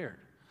you're prepared.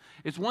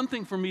 It's one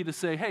thing for me to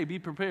say, hey, be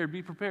prepared,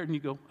 and you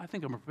go, I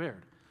think I'm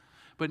prepared.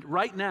 But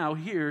right now,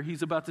 here,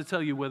 he's about to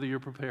tell you whether you're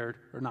prepared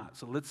or not.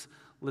 So let's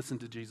listen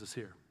to Jesus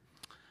here.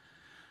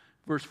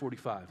 Verse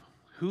 45,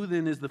 who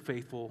then is the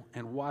faithful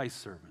and wise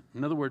servant?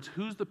 In other words,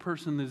 who's the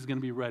person that is going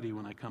to be ready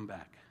when I come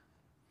back?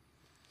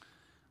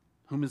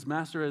 Whom his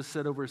master has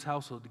set over his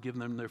household to give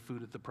them their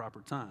food at the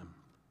proper time.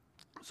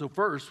 So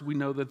first, we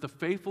know that the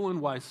faithful and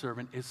wise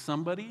servant is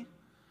somebody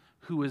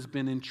who has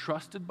been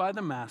entrusted by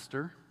the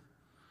master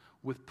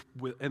with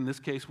in this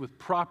case, with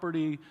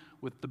property,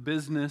 with the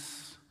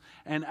business.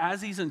 And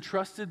as he's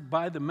entrusted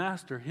by the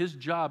master, his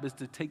job is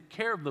to take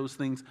care of those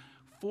things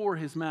for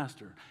his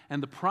master.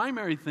 And the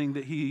primary thing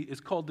that he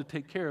is called to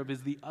take care of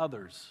is the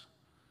others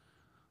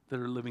that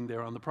are living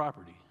there on the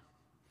property.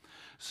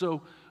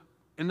 So,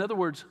 in other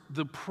words,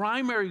 the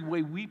primary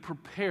way we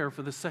prepare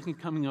for the second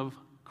coming of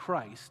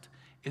Christ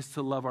is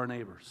to love our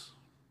neighbors,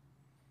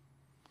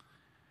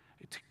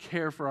 to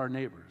care for our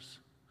neighbors.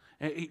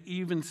 He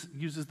even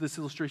uses this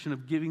illustration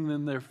of giving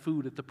them their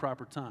food at the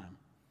proper time.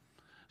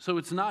 So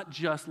it's not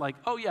just like,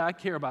 oh yeah, I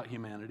care about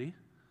humanity,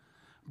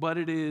 but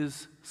it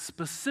is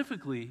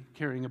specifically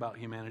caring about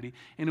humanity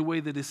in a way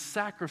that is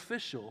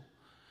sacrificial,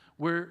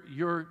 where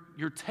you're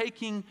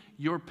taking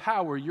your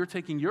power, you're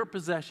taking your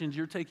possessions,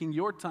 you're taking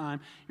your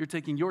time, you're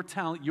taking your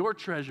talent, your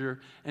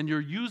treasure, and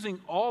you're using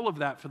all of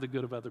that for the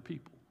good of other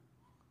people.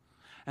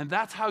 And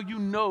that's how you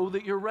know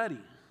that you're ready.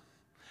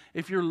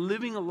 If you're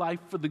living a life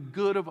for the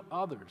good of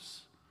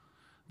others.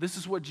 This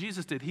is what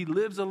Jesus did. He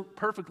lives a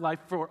perfect life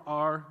for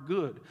our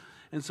good.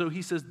 And so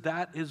he says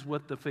that is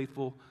what the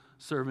faithful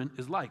servant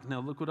is like. Now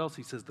look what else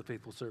he says the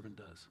faithful servant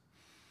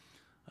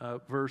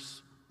does.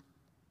 Verse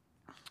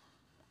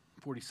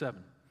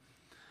 47.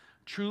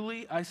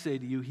 Truly I say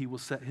to you, he will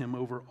set him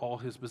over all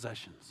his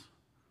possessions.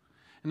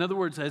 In other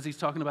words, as he's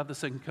talking about the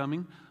second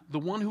coming, the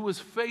one who is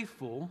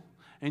faithful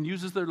and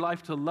uses their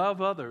life to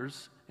love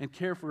others and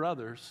care for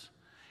others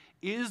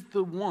is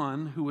the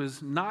one who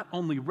is not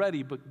only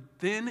ready, but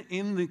then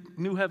in the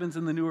new heavens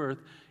and the new earth,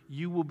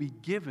 you will be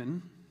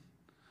given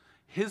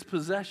his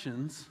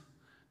possessions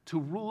to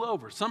rule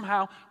over.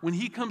 Somehow, when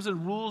he comes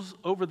and rules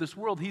over this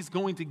world, he's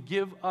going to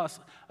give us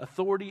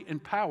authority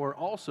and power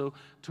also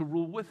to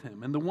rule with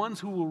him. And the ones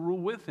who will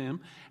rule with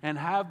him and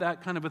have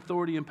that kind of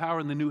authority and power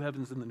in the new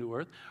heavens and the new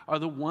earth are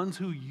the ones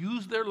who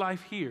use their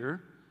life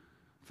here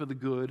for the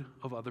good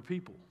of other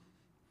people.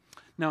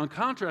 Now, in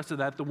contrast to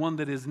that, the one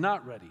that is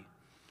not ready.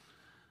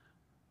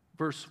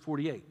 Verse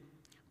 48.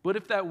 But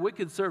if that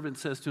wicked servant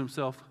says to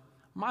himself,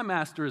 my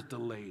master is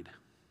delayed,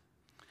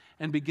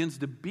 and begins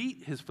to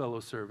beat his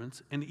fellow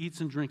servants and eats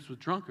and drinks with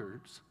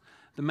drunkards,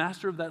 the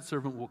master of that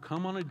servant will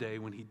come on a day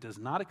when he does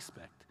not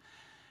expect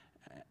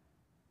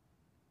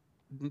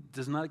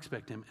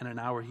him, and an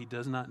hour he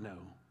does not know,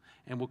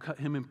 and will cut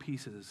him in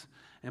pieces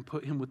and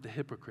put him with the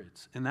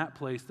hypocrites. In that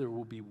place there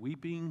will be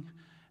weeping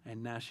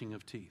and gnashing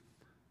of teeth.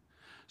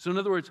 So in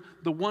other words,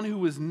 the one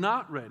who is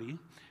not ready,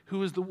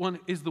 who is the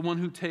one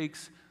who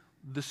takes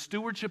the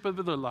stewardship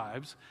of their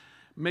lives,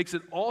 makes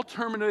it all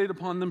terminate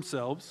upon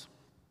themselves,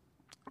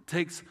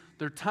 takes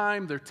their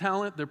time, their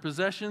talent, their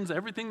possessions,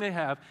 everything they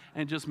have,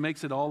 and just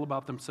makes it all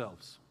about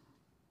themselves.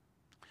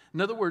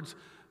 In other words,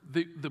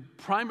 the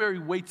primary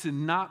way to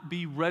not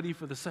be ready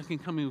for the second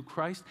coming of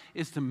Christ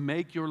is to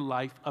make your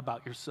life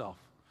about yourself,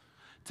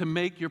 to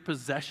make your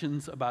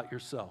possessions about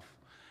yourself,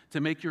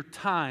 to make your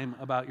time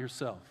about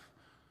yourself.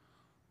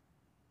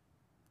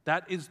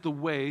 That is the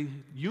way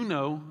you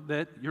know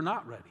that you're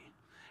not ready.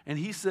 And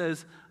he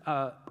says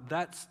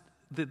that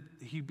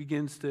he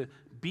begins to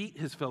beat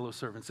his fellow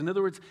servants. In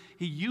other words,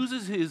 he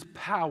uses his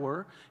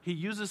power, he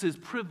uses his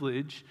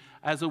privilege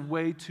as a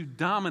way to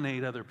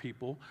dominate other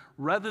people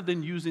rather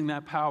than using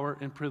that power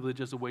and privilege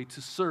as a way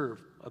to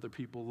serve other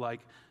people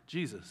like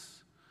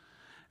Jesus.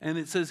 And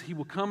it says he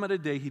will come at a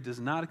day he does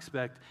not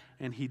expect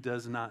and he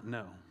does not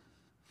know.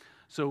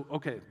 So,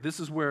 okay, this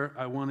is where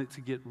I want it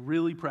to get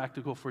really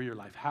practical for your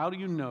life. How do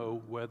you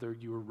know whether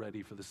you are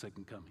ready for the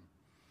second coming?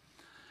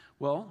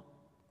 Well,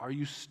 are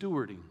you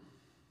stewarding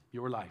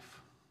your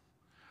life?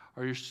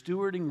 Are you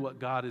stewarding what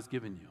God has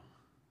given you?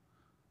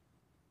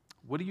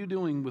 What are you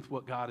doing with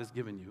what God has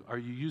given you? Are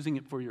you using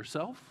it for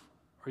yourself?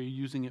 Or are you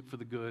using it for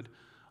the good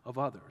of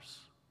others?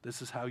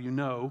 This is how you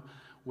know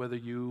whether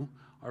you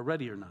are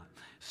ready or not.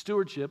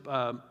 Stewardship,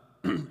 a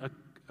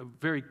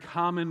very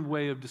common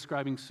way of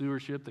describing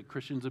stewardship that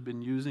Christians have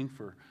been using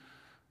for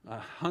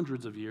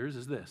hundreds of years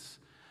is this.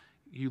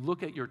 You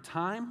look at your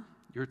time,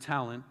 your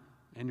talent,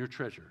 and your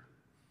treasure.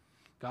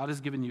 God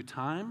has given you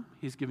time,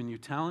 he's given you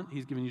talent,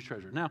 he's given you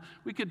treasure. Now,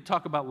 we could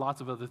talk about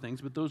lots of other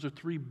things, but those are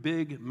three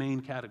big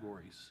main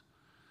categories.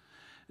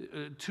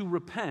 To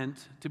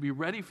repent, to be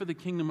ready for the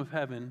kingdom of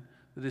heaven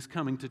that is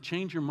coming, to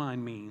change your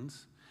mind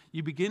means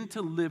you begin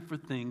to live for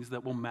things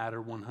that will matter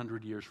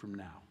 100 years from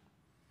now.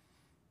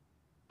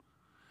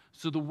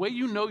 So the way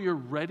you know you're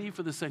ready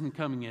for the second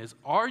coming is,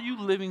 are you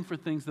living for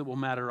things that will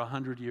matter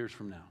 100 years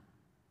from now?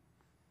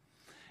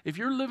 If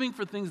you're living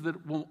for things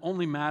that will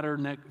only matter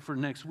for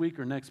next week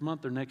or next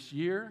month or next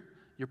year,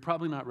 you're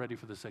probably not ready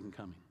for the second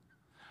coming.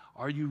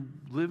 Are you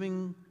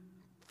living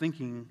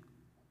thinking,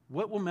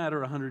 what will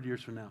matter 100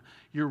 years from now?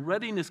 Your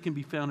readiness can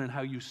be found in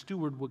how you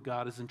steward what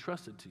God has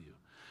entrusted to you.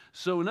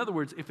 So in other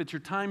words, if it's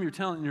your time, your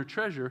talent, and your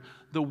treasure,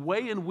 the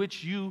way in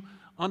which you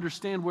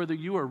understand whether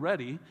you are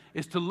ready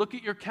is to look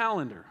at your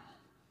calendar.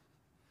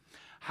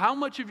 How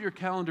much of your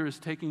calendar is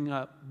taking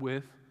up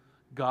with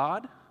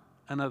God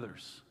and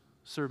others?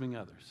 Serving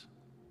others.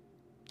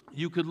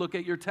 You could look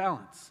at your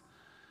talents.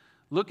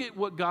 Look at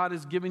what God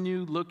has given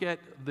you. Look at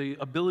the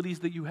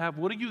abilities that you have.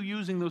 What are you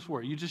using those for?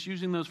 Are you just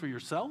using those for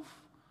yourself?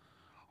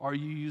 Or are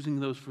you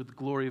using those for the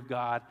glory of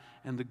God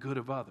and the good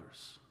of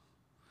others?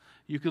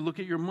 You could look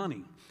at your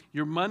money.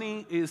 Your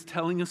money is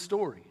telling a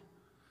story.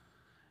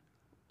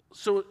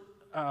 So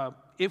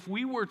if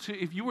you were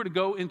to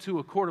go into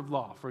a court of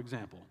law, for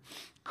example,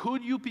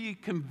 could you be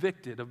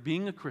convicted of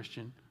being a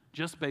Christian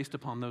just based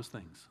upon those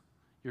things?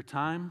 Your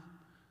time,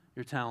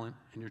 your talent,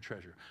 and your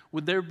treasure.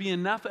 Would there be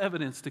enough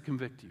evidence to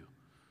convict you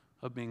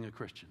of being a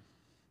Christian?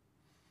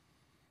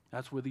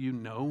 That's whether you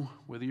know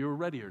whether you're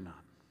ready or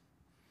not.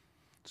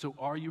 So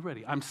are you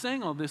ready? I'm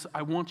saying all this,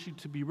 I want you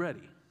to be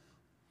ready.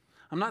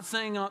 I'm not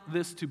saying all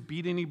this to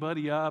beat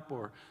anybody up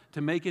or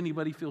to make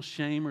anybody feel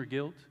shame or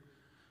guilt.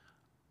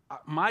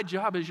 My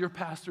job as your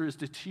pastor is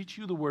to teach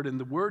you the word, and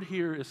the word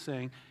here is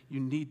saying you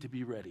need to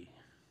be ready.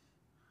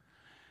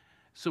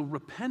 So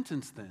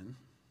repentance then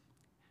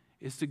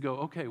is to go,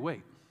 okay,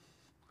 wait,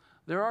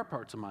 there are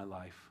parts of my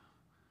life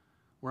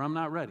where I'm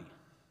not ready.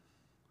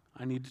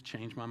 I need to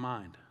change my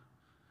mind.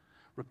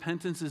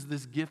 Repentance is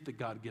this gift that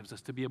God gives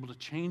us to be able to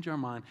change our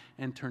mind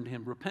and turn to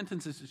him.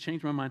 Repentance is to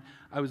change my mind.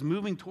 I was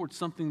moving towards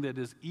something that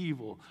is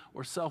evil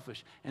or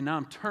selfish, and now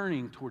I'm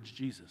turning towards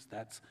Jesus.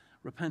 That's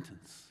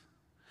repentance.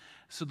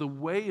 So the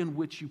way in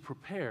which you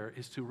prepare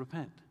is to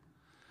repent.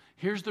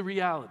 Here's the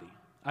reality.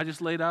 I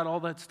just laid out all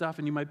that stuff,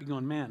 and you might be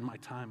going, man, my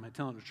time, my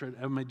talent,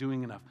 am I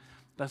doing enough?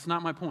 That's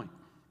not my point.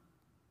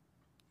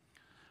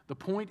 The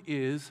point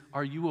is,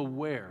 are you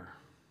aware?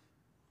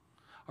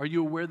 Are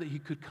you aware that he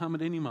could come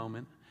at any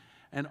moment?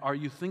 And are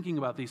you thinking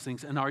about these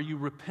things? And are you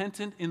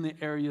repentant in the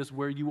areas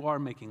where you are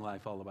making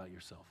life all about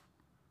yourself?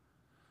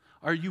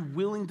 Are you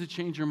willing to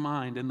change your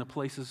mind in the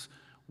places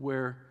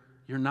where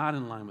you're not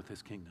in line with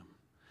his kingdom?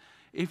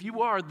 If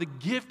you are, the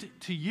gift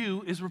to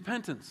you is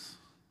repentance,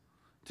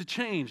 to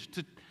change,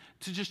 to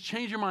just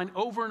change your mind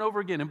over and over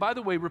again. And by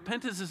the way,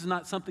 repentance is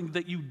not something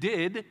that you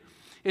did,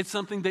 it's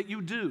something that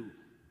you do.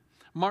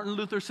 Martin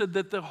Luther said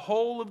that the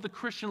whole of the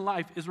Christian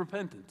life is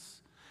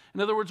repentance. In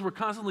other words, we're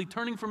constantly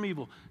turning from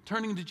evil,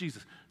 turning to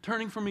Jesus,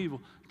 turning from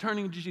evil,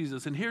 turning to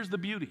Jesus. And here's the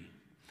beauty.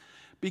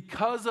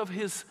 Because of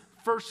his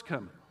first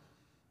coming,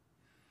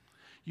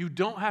 you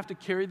don't have to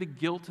carry the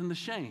guilt and the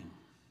shame.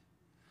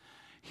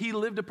 He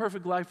lived a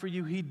perfect life for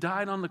you. He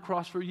died on the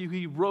cross for you.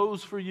 He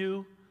rose for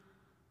you.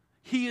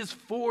 He is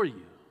for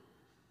you.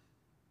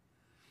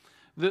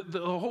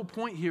 The whole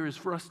point here is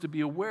for us to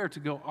be aware, to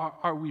go,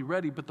 are we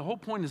ready? But the whole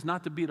point is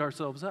not to beat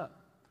ourselves up.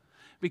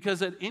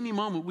 Because at any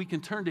moment we can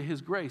turn to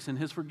his grace and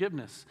his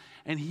forgiveness,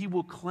 and he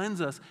will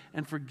cleanse us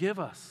and forgive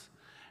us.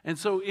 And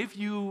so if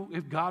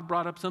God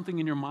brought up something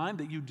in your mind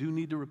that you do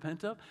need to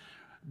repent of,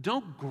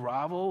 don't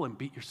grovel and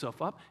beat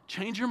yourself up.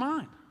 Change your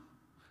mind.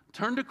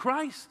 Turn to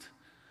Christ.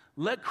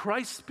 Let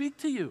Christ speak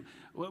to you.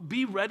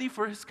 Be ready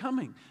for his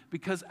coming,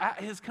 because at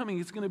his coming,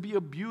 it's going to be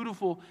a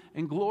beautiful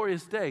and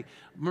glorious day.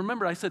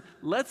 Remember, I said,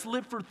 let's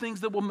live for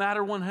things that will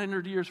matter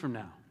 100 years from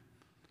now.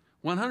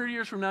 100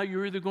 years from now,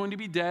 you're either going to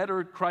be dead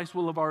or Christ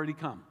will have already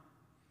come.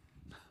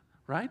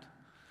 Right?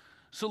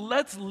 So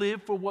let's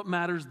live for what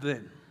matters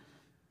then.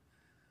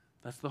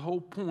 That's the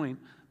whole point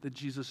that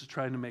Jesus is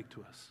trying to make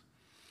to us.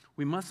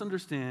 We must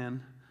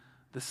understand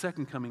the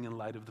second coming in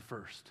light of the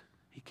first.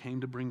 He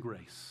came to bring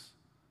grace.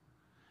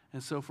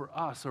 And so for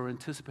us, are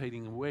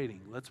anticipating and waiting,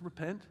 let's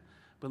repent,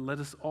 but let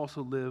us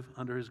also live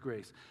under his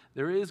grace.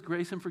 There is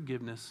grace and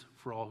forgiveness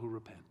for all who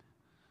repent.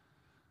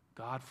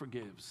 God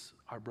forgives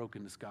our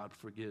brokenness. God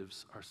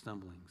forgives our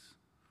stumblings.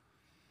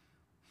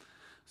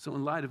 So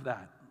in light of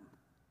that,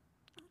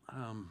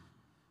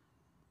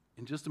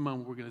 in just a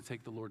moment, we're going to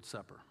take the Lord's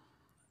Supper.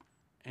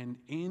 And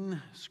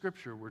in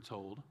Scripture, we're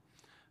told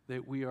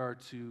that we are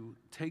to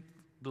take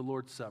the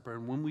Lord's Supper,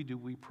 and when we do,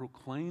 we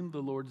proclaim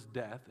the Lord's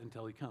death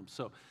until he comes.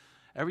 So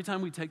every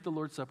time we take the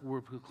Lord's Supper, we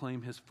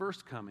proclaim his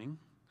first coming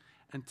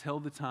until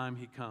the time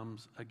he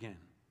comes again.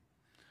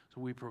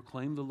 So we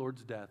proclaim the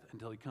Lord's death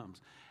until he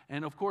comes.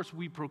 And of course,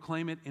 we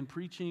proclaim it in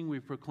preaching, we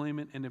proclaim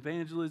it in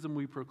evangelism,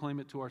 we proclaim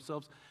it to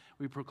ourselves,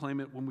 we proclaim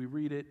it when we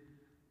read it.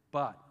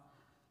 But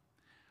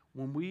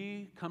when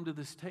we come to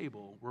this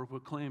table, we're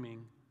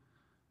proclaiming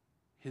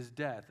his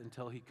death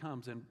until he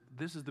comes. And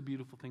this is the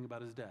beautiful thing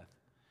about his death.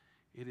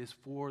 It is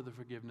for the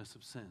forgiveness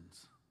of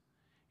sins.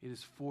 It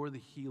is for the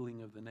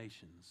healing of the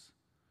nations.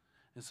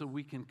 And so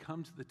we can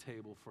come to the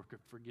table for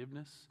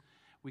forgiveness.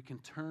 We can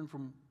turn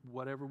from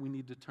whatever we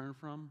need to turn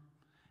from,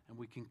 and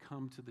we can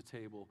come to the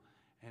table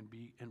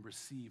and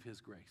receive his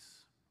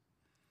grace.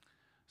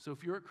 So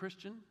if you're a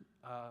Christian,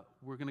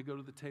 we're going to go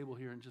to the table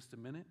here in just a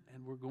minute,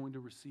 and we're going to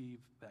receive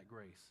that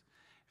grace.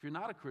 If you're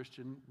not a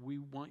Christian, we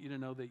want you to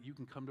know that you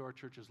can come to our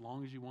church as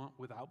long as you want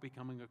without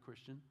becoming a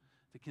Christian,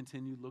 to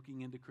continue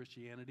looking into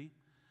Christianity.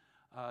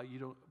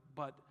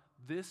 But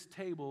this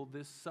table,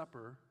 this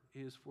supper,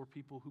 is for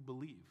people who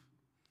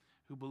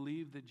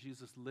believe that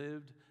Jesus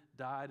lived,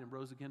 died, and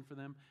rose again for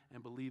them,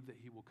 and believe that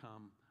he will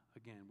come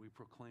again. We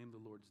proclaim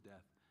the Lord's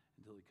death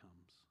until he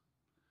comes.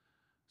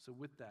 So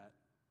with that,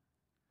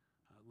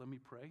 let me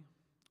pray,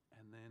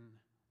 and then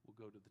we'll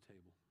go to the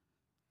table.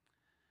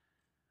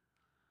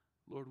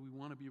 Lord, we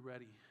want to be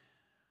ready.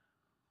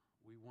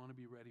 We want to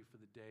be ready for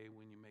the day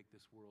when you make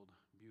this world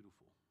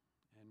beautiful.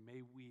 And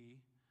may we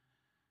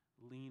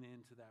lean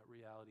into that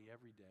reality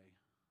every day.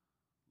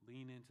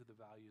 Lean into the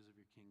values of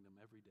your kingdom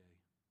every day.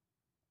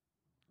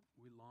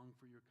 We long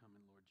for your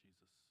coming, Lord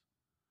Jesus.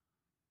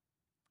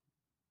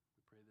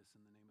 We pray this in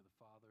the name of the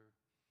Father,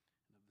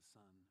 and of the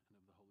Son, and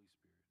of the Holy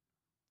Spirit.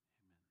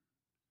 Amen.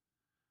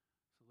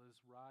 So let us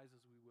rise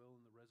as we will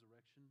in the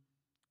resurrection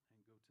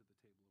and go to the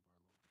table of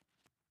our Lord.